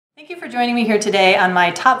Thank you for joining me here today on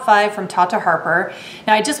my top 5 from Tata Harper.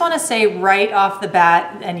 Now I just want to say right off the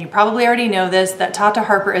bat, and you probably already know this, that Tata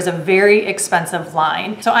Harper is a very expensive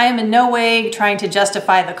line. So I am in no way trying to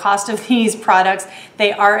justify the cost of these products.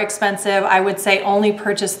 They are expensive. I would say only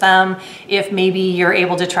purchase them if maybe you're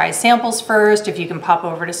able to try samples first, if you can pop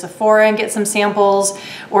over to Sephora and get some samples,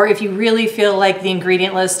 or if you really feel like the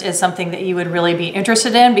ingredient list is something that you would really be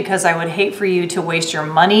interested in, because I would hate for you to waste your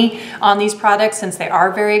money on these products since they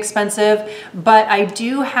are very expensive. But I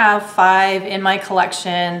do have 5 in my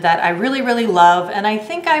collection that I really love, and I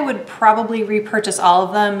think I would probably repurchase all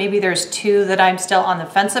of them. Maybe there's 2 that I'm still on the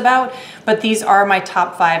fence about, but these are my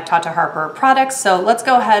top 5 Tata Harper products. So let's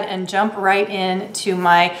go ahead and jump right into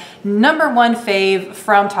my #1 fave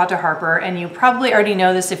from Tata Harper, and you probably already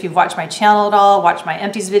know this if you've watched my channel at all, watched my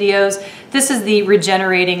empties videos. This is the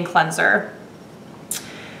Regenerating Cleanser.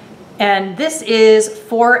 And this is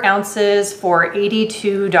 4 ounces for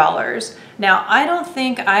 $82. Now, I don't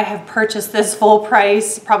think I have purchased this full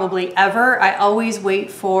price probably ever. I always wait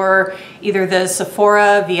for either the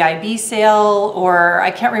Sephora VIB sale, or I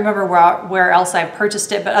can't remember where else I've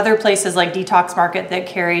purchased it, but other places like Detox Market that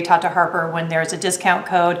carry Tata Harper when there's a discount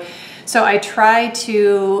code. So I try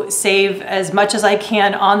to save as much as I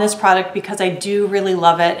can on this product because I do really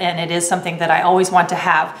love it, and it is something that I always want to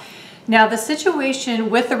have. Now, the situation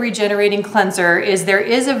with the Regenerating Cleanser is there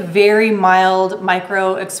is a very mild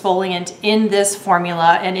micro exfoliant in this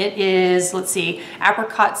formula, and it is, let's see,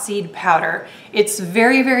 apricot seed powder. It's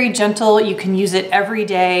very gentle. You can use it every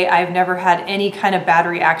day. I've never had any kind of bad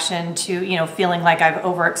reaction to, feeling like I've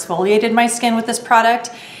over exfoliated my skin with this product.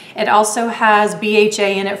 It also has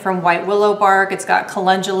BHA in it from white willow bark. It's got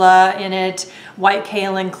calendula in it, white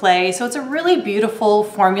kaolin clay. So it's a really beautiful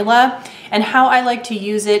formula. And how I like to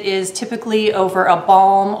use it is typically over a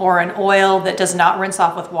balm or an oil that does not rinse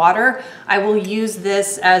off with water. I will use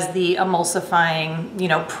this as the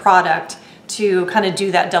emulsifying, product to kind of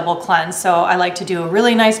do that double cleanse. So I like to do a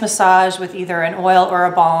really nice massage with either an oil or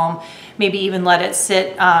a balm, maybe even let it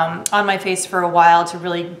sit on my face for a while to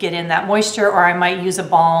really get in that moisture, or I might use a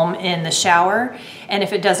balm in the shower. And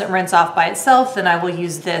if it doesn't rinse off by itself, then I will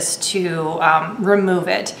use this to remove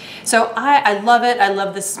it. So I love it. I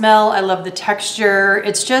love the smell. I love the texture.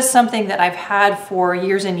 It's just something that I've had for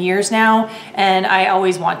years and years now, and I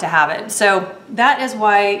always want to have it. So that is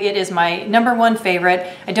why it is my #1 favorite.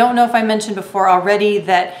 I don't know if I mentioned before already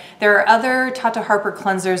that there are other Tata Harper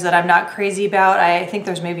cleansers that I'm not crazy about. I think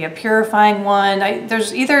there's maybe a purifying one.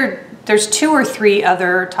 There's 2 or 3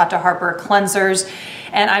 other Tata Harper cleansers,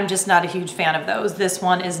 and I'm just not a huge fan of those. This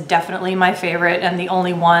one is definitely my favorite and the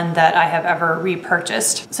only one that I have ever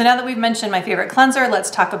repurchased. So now that we've mentioned my favorite cleanser, let's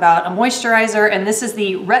talk about a moisturizer, and this is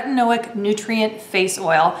the Retinoic Nutrient Face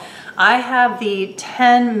Oil. I have the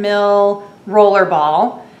 10 ml roller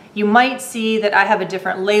ball. You might see that I have a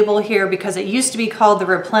different label here because it used to be called the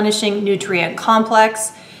Replenishing Nutrient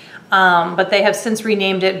Complex, but they have since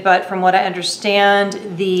renamed it. But from what I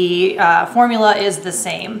understand, the formula is the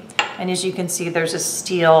same. And as you can see, there's a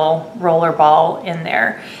steel roller ball in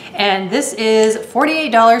there. And this is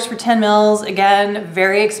 $48 for 10 mils. Again,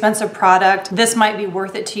 very expensive product. This might be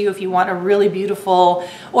worth it to you if you want a really beautiful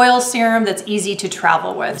oil serum that's easy to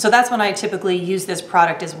travel with. So that's when I typically use this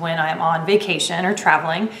product, is when I'm on vacation or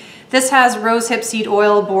traveling. This has rosehip seed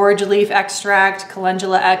oil, borage leaf extract,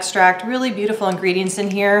 calendula extract, really beautiful ingredients in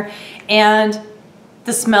here. And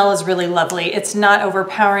the smell is really lovely. It's not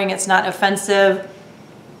overpowering, it's not offensive.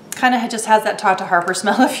 Kind of just has that Tata Harper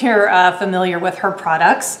smell if you're familiar with her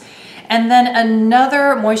products. And then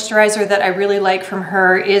another moisturizer that I really like from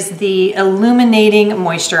her is the Illuminating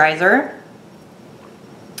Moisturizer.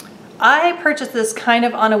 I purchased this kind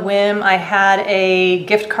of on a whim. I had a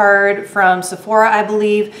gift card from Sephora, I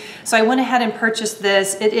believe. So I went ahead and purchased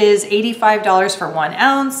this. It is $85 for 1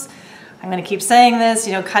 ounce. I'm gonna keep saying this,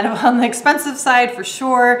 kind of on the expensive side for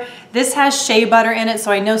sure. This has shea butter in it,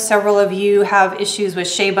 so I know several of you have issues with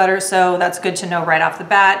shea butter, so that's good to know right off the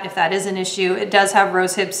bat if that is an issue. It does have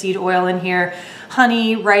rosehip seed oil in here,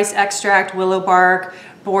 honey, rice extract, willow bark,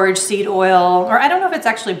 borage seed oil, or I don't know if it's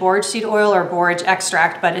actually borage seed oil or borage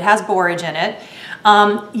extract, but it has borage in it.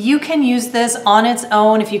 You can use this on its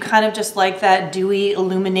own if you kind of just like that dewy,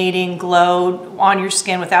 illuminating glow on your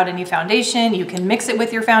skin without any foundation. You can mix it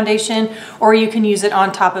with your foundation, or you can use it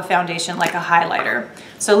on top of foundation like a highlighter.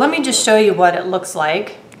 So let me just show you what it looks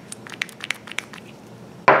like.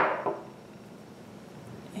 And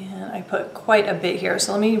I put quite a bit here,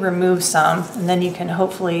 so let me remove some, and then you can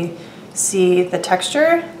hopefully see the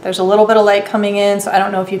texture. There's a little bit of light coming in, so I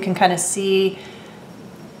don't know if you can kind of see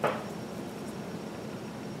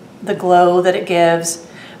the glow that it gives.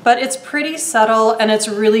 but it's pretty subtle and it's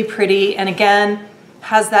really pretty. And again,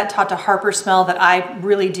 has that Tata Harper smell that I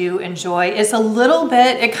really do enjoy. It's a little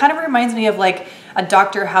bit, it kind of reminds me of like a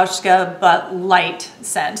Dr. Hauschka, but light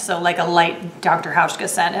scent. So like a light Dr. Hauschka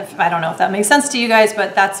scent. I don't know if that makes sense to you guys,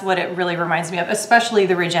 but that's what it really reminds me of, especially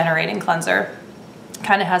the Regenerating Cleanser.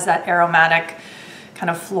 Kind of has that aromatic kind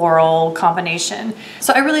of floral combination.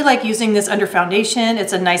 So I really like using this under foundation.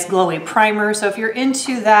 It's a nice glowy primer. So if you're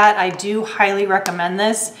into that, I do highly recommend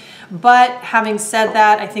this. But having said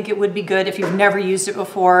that, I think it would be good if you've never used it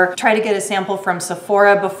before, try to get a sample from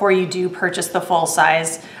Sephora before you do purchase the full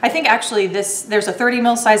size. I think actually there's a 30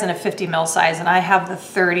 ml size and a 50 ml size, and I have the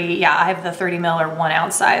 30 ml or 1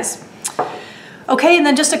 ounce size. Okay, and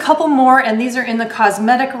then just a couple more, and these are in the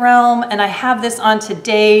cosmetic realm, and I have this on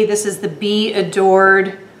today. This is the Be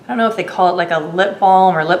Adored. I don't know if they call it like a lip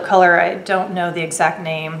balm or lip color. I don't know the exact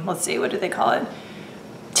name. Let's see, what do they call it?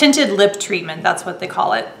 Tinted lip treatment, that's what they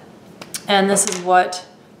call it. And this is what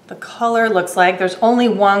the color looks like. There's only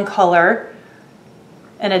one color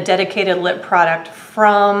and a dedicated lip product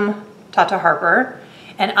from Tata Harper.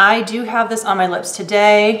 And I do have this on my lips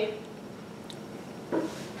today.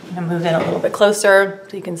 I'm gonna move in a little bit closer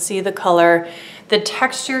so you can see the color. The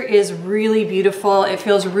texture is really beautiful. It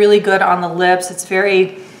feels really good on the lips. It's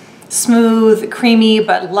very smooth, creamy,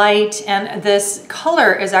 but light. And this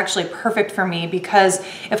color is actually perfect for me because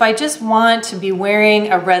if I just want to be wearing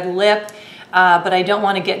a red lip, but I don't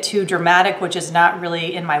want to get too dramatic, which is not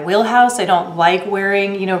really in my wheelhouse. I don't like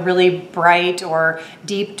wearing, you know, really bright or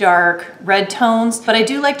deep dark red tones, but I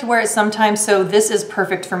do like to wear it sometimes, so this is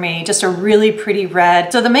perfect for me. Just a really pretty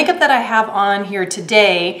red. So the makeup that I have on here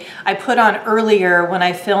today, I put on earlier when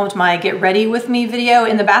I filmed my Get Ready With Me video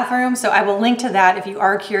in the bathroom, so I will link to that if you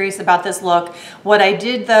are curious about this look. What I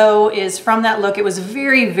did though is from that look, it was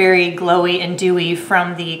very, very glowy and dewy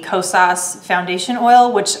from the XOXO foundation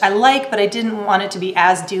oil, which I like, but I didn't want it to be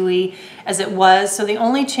as dewy as it was. So the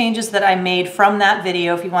only changes that I made from that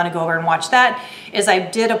video, if you want to go over and watch that, is I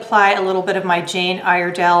did apply a little bit of my Jane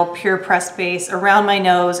Iredale Pure Pressed Base around my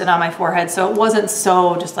nose and on my forehead. So it wasn't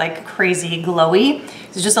so just like crazy glowy.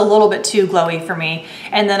 It's just a little bit too glowy for me.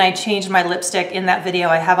 And then I changed my lipstick in that video.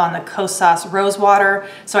 I have on the XOXO Rose Water.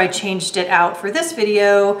 So I changed it out for this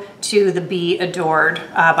video to the Be Adored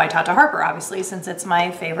by Tata Harper, obviously, since it's my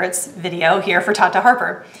favorites video here for Tata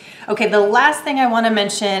Harper. Okay, the last thing I want to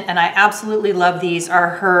mention, and I absolutely love these, are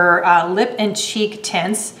her lip and cheek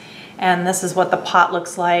tints. And this is what the pot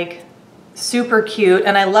looks like. Super cute.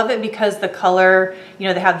 And I love it because the color, you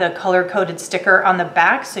know, they have the color-coded sticker on the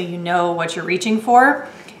back so you know what you're reaching for.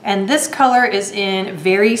 And this color is in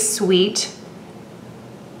Very Sweet.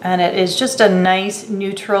 And it is just a nice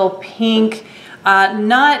neutral pink.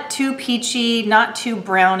 Not too peachy, not too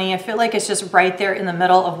browny. I feel like it's just right there in the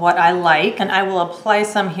middle of what I like. And I will apply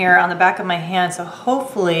some here on the back of my hand, so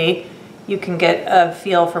hopefully you can get a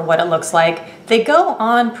feel for what it looks like. They go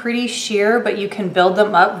on pretty sheer, but you can build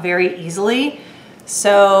them up very easily.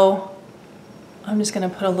 So I'm just gonna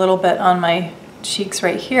put a little bit on my cheeks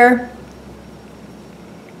right here.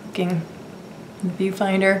 Looking in the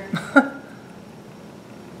viewfinder.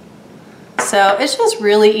 So it's just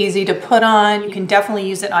really easy to put on. You can definitely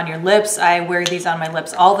use it on your lips. I wear these on my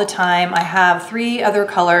lips all the time. I have 3 other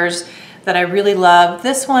colors that I really love.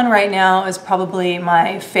 This one right now is probably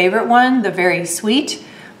my favorite one, the Very Sweet.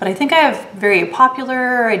 But I think I have Very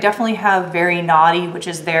Popular. I definitely have Very Naughty, which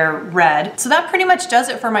is their red. So that pretty much does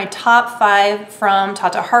it for my top 5 from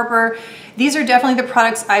Tata Harper. These are definitely the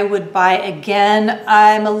products I would buy again.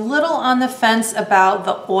 I'm a little on the fence about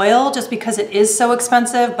the oil just because it is so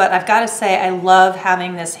expensive, but I've got to say I love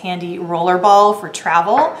having this handy roller ball for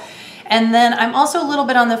travel. And then I'm also a little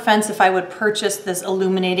bit on the fence if I would purchase this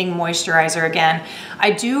illuminating moisturizer again.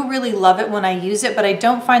 I do really love it when I use it, but I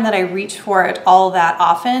don't find that I reach for it all that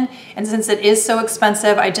often. And since it is so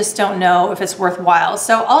expensive, I just don't know if it's worthwhile.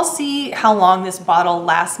 So I'll see how long this bottle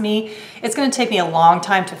lasts me. It's gonna take me a long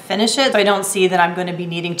time to finish it, so I don't see that I'm gonna be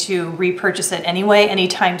needing to repurchase it anyway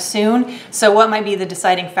anytime soon. So what might be the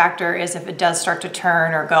deciding factor is if it does start to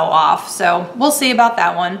turn or go off. So we'll see about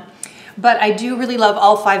that one. But I do really love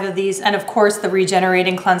all 5 of these. And of course, the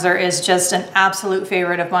Regenerating Cleanser is just an absolute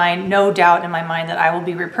favorite of mine. No doubt in my mind that I will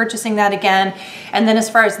be repurchasing that again. And then as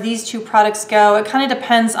far as these 2 products go, it kind of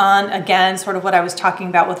depends on, again, sort of what I was talking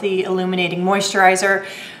about with the Illuminating Moisturizer.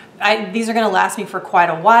 These are gonna last me for quite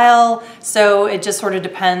a while. So it just sort of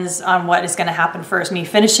depends on what is gonna happen first, me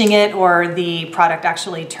finishing it or the product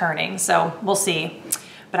actually turning. So we'll see.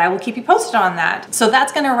 but I will keep you posted on that. So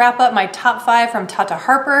that's gonna wrap up my top 5 from Tata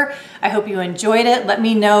Harper. I hope you enjoyed it. Let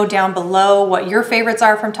me know down below what your favorites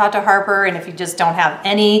are from Tata Harper, and if you just don't have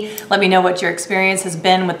any, let me know what your experience has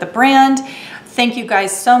been with the brand. Thank you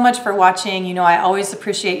guys so much for watching. You know, I always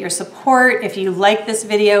appreciate your support. If you like this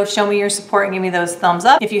video, show me your support and give me those thumbs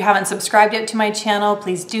up. If you haven't subscribed yet to my channel,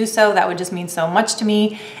 please do so. That would just mean so much to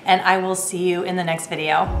me. And I will see you in the next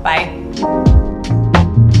video. Bye.